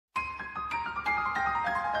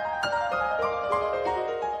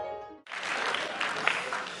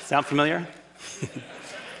Sound familiar?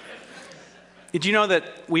 Did you know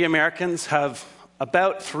that we Americans have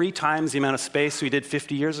about 3 times the amount of space we did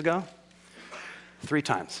 50 years ago? 3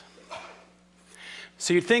 times.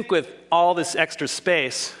 So you'd think with all this extra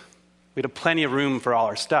space, we'd have plenty of room for all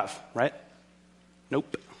our stuff, right?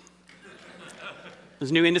 Nope.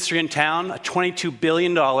 There's a new industry in town, a $22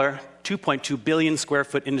 billion, 2.2 billion square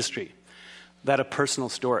foot industry, that of personal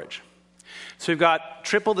storage. So we've got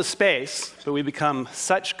triple the space, but we become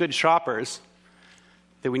such good shoppers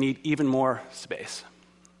that we need even more space.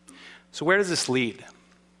 So where does this lead?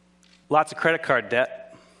 Lots of credit card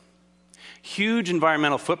debt, huge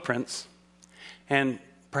environmental footprints, and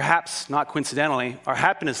perhaps not coincidentally, our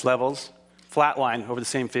happiness levels flatline over the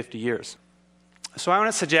same 50 years. So I want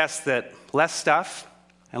to suggest that less stuff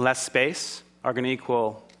and less space are going to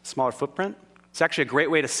equal smaller footprint. It's actually a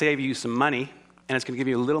great way to save you some money, and it's going to give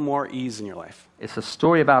you a little more ease in your life. It's a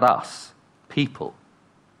story about us, people,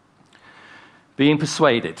 being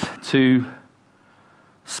persuaded to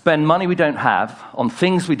spend money we don't have on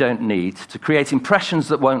things we don't need, to create impressions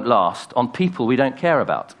that won't last on people we don't care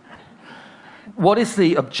about. What is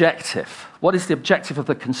the objective? What is the objective of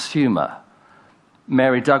the consumer?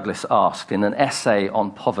 Mary Douglas asked in an essay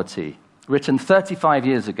on poverty, written 35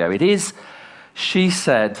 years ago. It is, she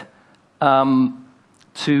said,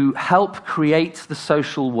 to help create the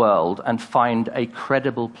social world and find a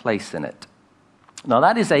credible place in it. Now,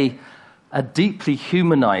 that is a deeply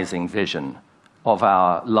humanizing vision of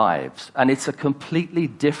our lives, and it's a completely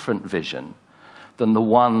different vision than the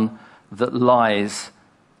one that lies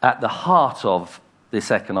at the heart of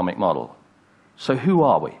this economic model. So who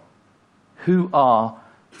are we? Who are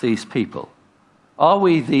these people? Are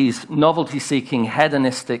we these novelty-seeking,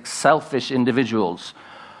 hedonistic, selfish individuals?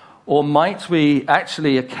 Or might we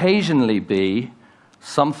actually occasionally be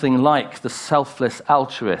something like the selfless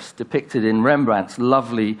altruist depicted in Rembrandt's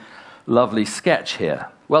lovely, lovely sketch here?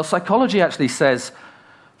 Well, psychology actually says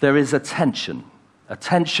there is a tension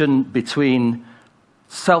between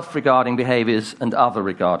self-regarding behaviors and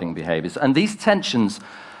other-regarding behaviors. And these tensions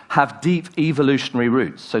have deep evolutionary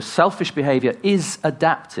roots. So selfish behavior is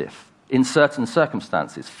adaptive in certain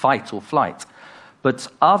circumstances, fight or flight. But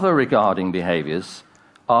other-regarding behaviors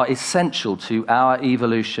are essential to our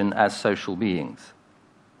evolution as social beings.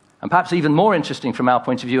 And perhaps even more interesting from our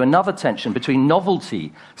point of view, another tension between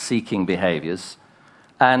novelty-seeking behaviors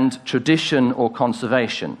and tradition or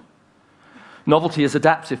conservation. Novelty is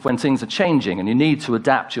adaptive when things are changing and you need to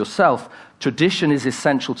adapt yourself. Tradition is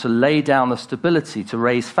essential to lay down the stability to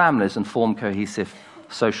raise families and form cohesive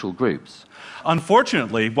social groups.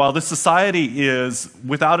 Unfortunately, while this society is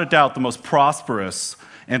without a doubt the most prosperous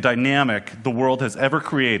and dynamic the world has ever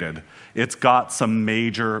created, it's got some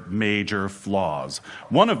major, major flaws.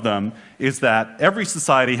 One of them is that every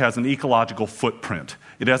society has an ecological footprint.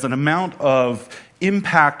 It has an amount of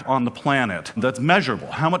impact on the planet that's measurable.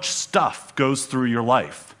 How much stuff goes through your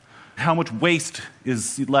life? How much waste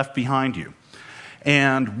is left behind you?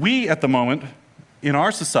 And we, at the moment, in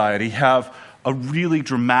our society, have a really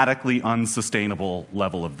dramatically unsustainable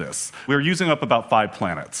level of this. We're using up about 5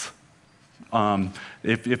 planets.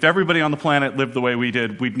 If everybody on the planet lived the way we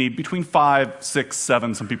did, we'd need between 5, 6,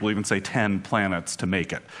 7, some people even say 10 planets to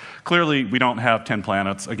make it. Clearly, we don't have 10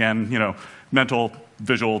 planets. Again, you know, mental,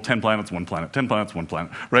 visual, 10 planets, 1 planet, 10 planets, 1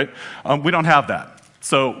 planet, right? We don't have that.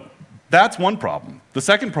 So that's one problem. The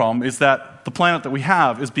second problem is that the planet that we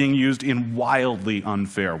have is being used in wildly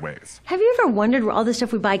unfair ways. Have you ever wondered where all the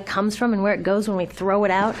stuff we buy comes from and where it goes when we throw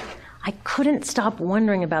it out? I couldn't stop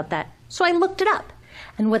wondering about that, so I looked it up.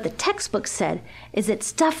 And what the textbook said is that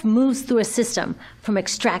stuff moves through a system from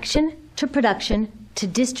extraction to production to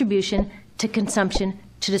distribution to consumption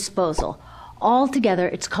to disposal. All together,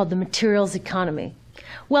 it's called the materials economy.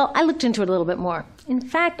 Well, I looked into it a little bit more. In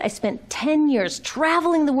fact, I spent 10 years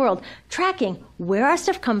traveling the world, tracking where our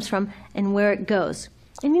stuff comes from and where it goes.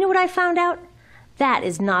 And you know what I found out? That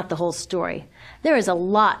is not the whole story. There is a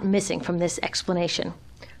lot missing from this explanation.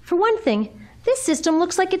 For one thing, this system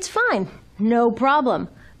looks like it's fine. No problem.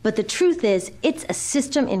 But the truth is, it's a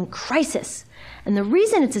system in crisis. And the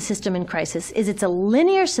reason it's a system in crisis is it's a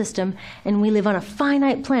linear system and we live on a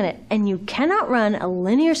finite planet. And you cannot run a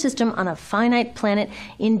linear system on a finite planet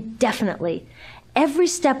indefinitely. Every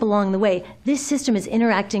step along the way, this system is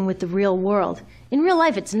interacting with the real world. In real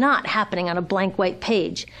life, it's not happening on a blank white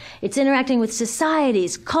page. It's interacting with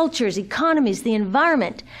societies, cultures, economies, the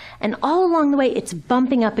environment. And all along the way, it's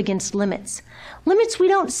bumping up against limits. Limits we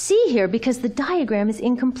don't see here because the diagram is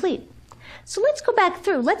incomplete. So let's go back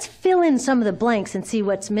through. Let's fill in some of the blanks and see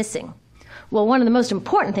what's missing. Well, one of the most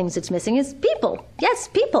important things that's missing is people. Yes,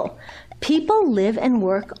 people. People live and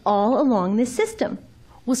work all along this system.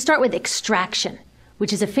 We'll start with extraction,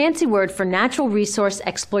 which is a fancy word for natural resource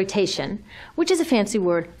exploitation, which is a fancy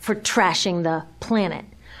word for trashing the planet.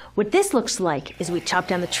 What this looks like is we chop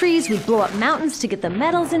down the trees, we blow up mountains to get the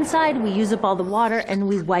metals inside, we use up all the water, and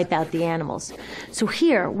we wipe out the animals. So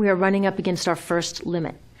here we are running up against our first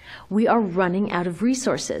limit. We are running out of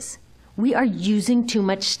resources. We are using too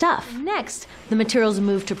much stuff. Next, the materials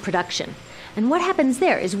move to production. And what happens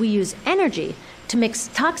there is we use energy to mix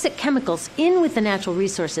toxic chemicals in with the natural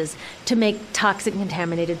resources to make toxic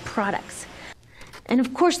contaminated products. And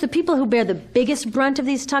of course, the people who bear the biggest brunt of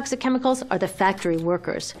these toxic chemicals are the factory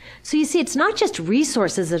workers. So you see, it's not just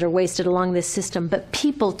resources that are wasted along this system, but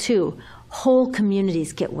people too. Whole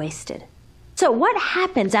communities get wasted. So what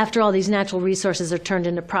happens after all these natural resources are turned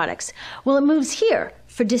into products? Well, it moves here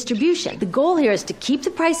for distribution. The goal here is to keep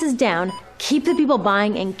the prices down, keep the people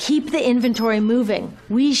buying, and keep the inventory moving.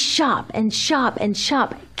 We shop and shop and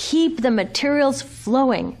shop, keep the materials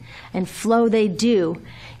flowing, and flow they do.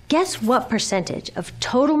 Guess what percentage of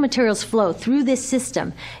total materials flow through this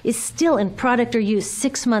system is still in product or use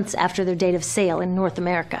 6 months after their date of sale in North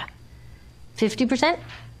America? 50%?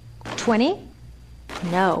 20%?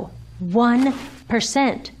 No.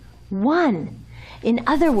 1%. 1. In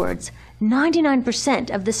other words, 99%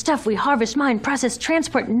 of the stuff we harvest, mine, process,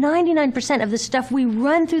 transport, 99% of the stuff we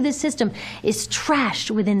run through this system is trashed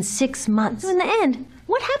within 6 months. So in the end,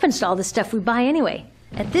 what happens to all the stuff we buy anyway?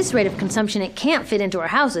 At this rate of consumption, it can't fit into our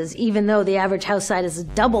houses, even though the average house size has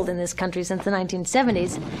doubled in this country since the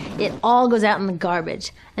 1970s. It all goes out in the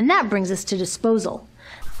garbage. And that brings us to disposal.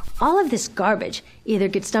 All of this garbage either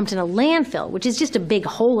gets dumped in a landfill, which is just a big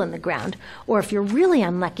hole in the ground, or if you're really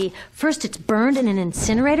unlucky, first it's burned in an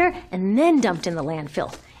incinerator and then dumped in the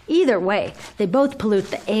landfill. Either way, they both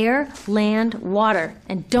pollute the air, land, water,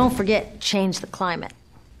 and don't forget, change the climate.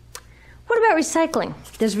 What about recycling?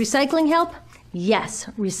 Does recycling help? Yes,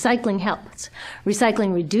 recycling helps.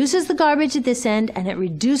 Recycling reduces the garbage at this end, and it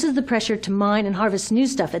reduces the pressure to mine and harvest new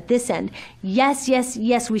stuff at this end. Yes, yes,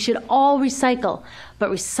 yes, we should all recycle, but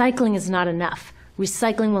recycling is not enough.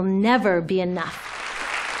 Recycling will never be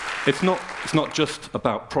enough. It's not just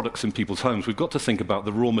about products in people's homes. We've got to think about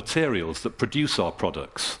the raw materials that produce our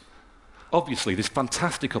products. Obviously, there's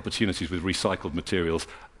fantastic opportunities with recycled materials,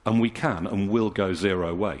 and we can and will go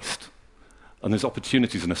zero waste. And there's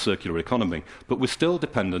opportunities in a circular economy, but we're still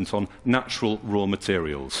dependent on natural raw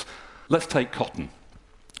materials. Let's take cotton.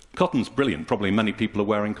 Cotton's brilliant. Probably many people are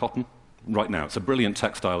wearing cotton right now. It's a brilliant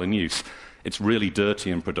textile in use. It's really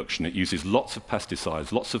dirty in production. It uses lots of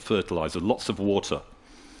pesticides, lots of fertilizer, lots of water.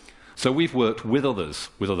 So we've worked with others,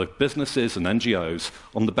 with other businesses and NGOs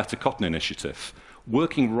on the Better Cotton Initiative,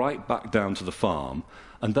 working right back down to the farm,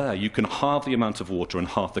 and there you can halve the amount of water and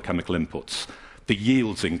half the chemical inputs. The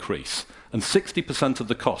yields increase. And 60% of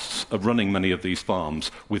the costs of running many of these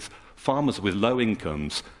farms with farmers with low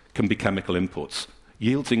incomes can be chemical inputs.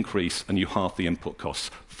 Yields increase and you halve the input costs.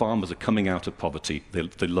 Farmers are coming out of poverty.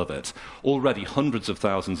 They love it. Already hundreds of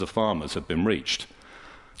thousands of farmers have been reached.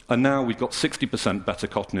 And now we've got 60% better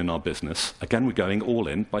cotton in our business. Again, we're going all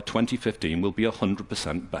in. By 2015, we'll be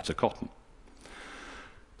 100% better cotton.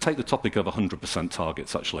 Take the topic of 100%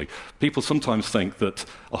 targets, actually. People sometimes think that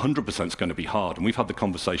 100% is going to be hard, and we've had the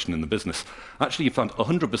conversation in the business. Actually, you found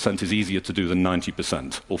 100% is easier to do than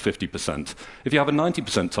 90% or 50%. If you have a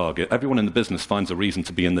 90% target, everyone in the business finds a reason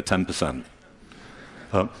to be in the 10%.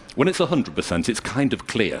 When it's 100%, it's kind of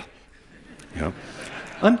clear. You know?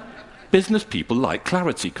 And business people like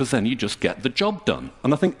clarity, because then you just get the job done.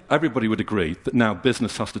 And I think everybody would agree that now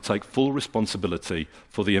business has to take full responsibility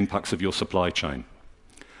for the impacts of your supply chain.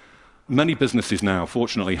 Many businesses now,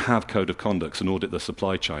 fortunately, have code of conducts and audit their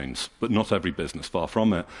supply chains, but not every business, far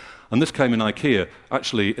from it. And this came in IKEA.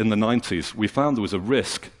 Actually, in the 90s, we found there was a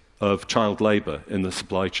risk of child labour in the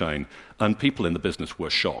supply chain, and people in the business were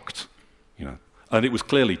shocked. You know. And it was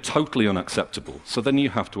clearly totally unacceptable. So then you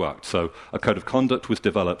have to act. So a code of conduct was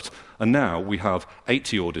developed, and now we have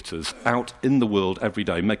 80 auditors out in the world every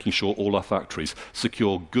day making sure all our factories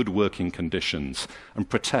secure good working conditions and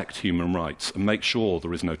protect human rights and make sure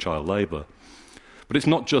there is no child labour. But it's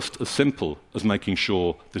not just as simple as making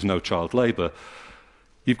sure there's no child labour.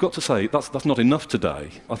 You've got to say that's not enough today.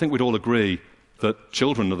 I think we'd all agree that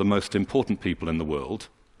children are the most important people in the world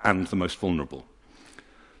and the most vulnerable.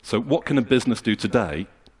 So what can a business do today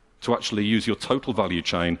to actually use your total value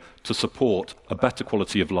chain to support a better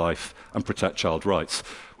quality of life and protect child rights?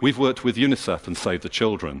 We've worked with UNICEF and Save the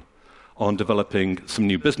Children on developing some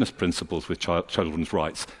new business principles with children's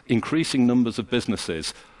rights. Increasing numbers of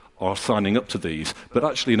businesses are signing up to these, but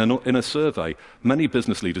actually in a survey, many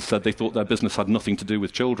business leaders said they thought their business had nothing to do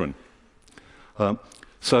with children.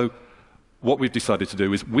 So what we've decided to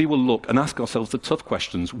do is we will look and ask ourselves the tough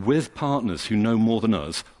questions with partners who know more than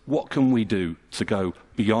us. What can we do to go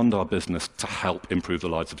beyond our business to help improve the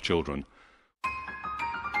lives of children?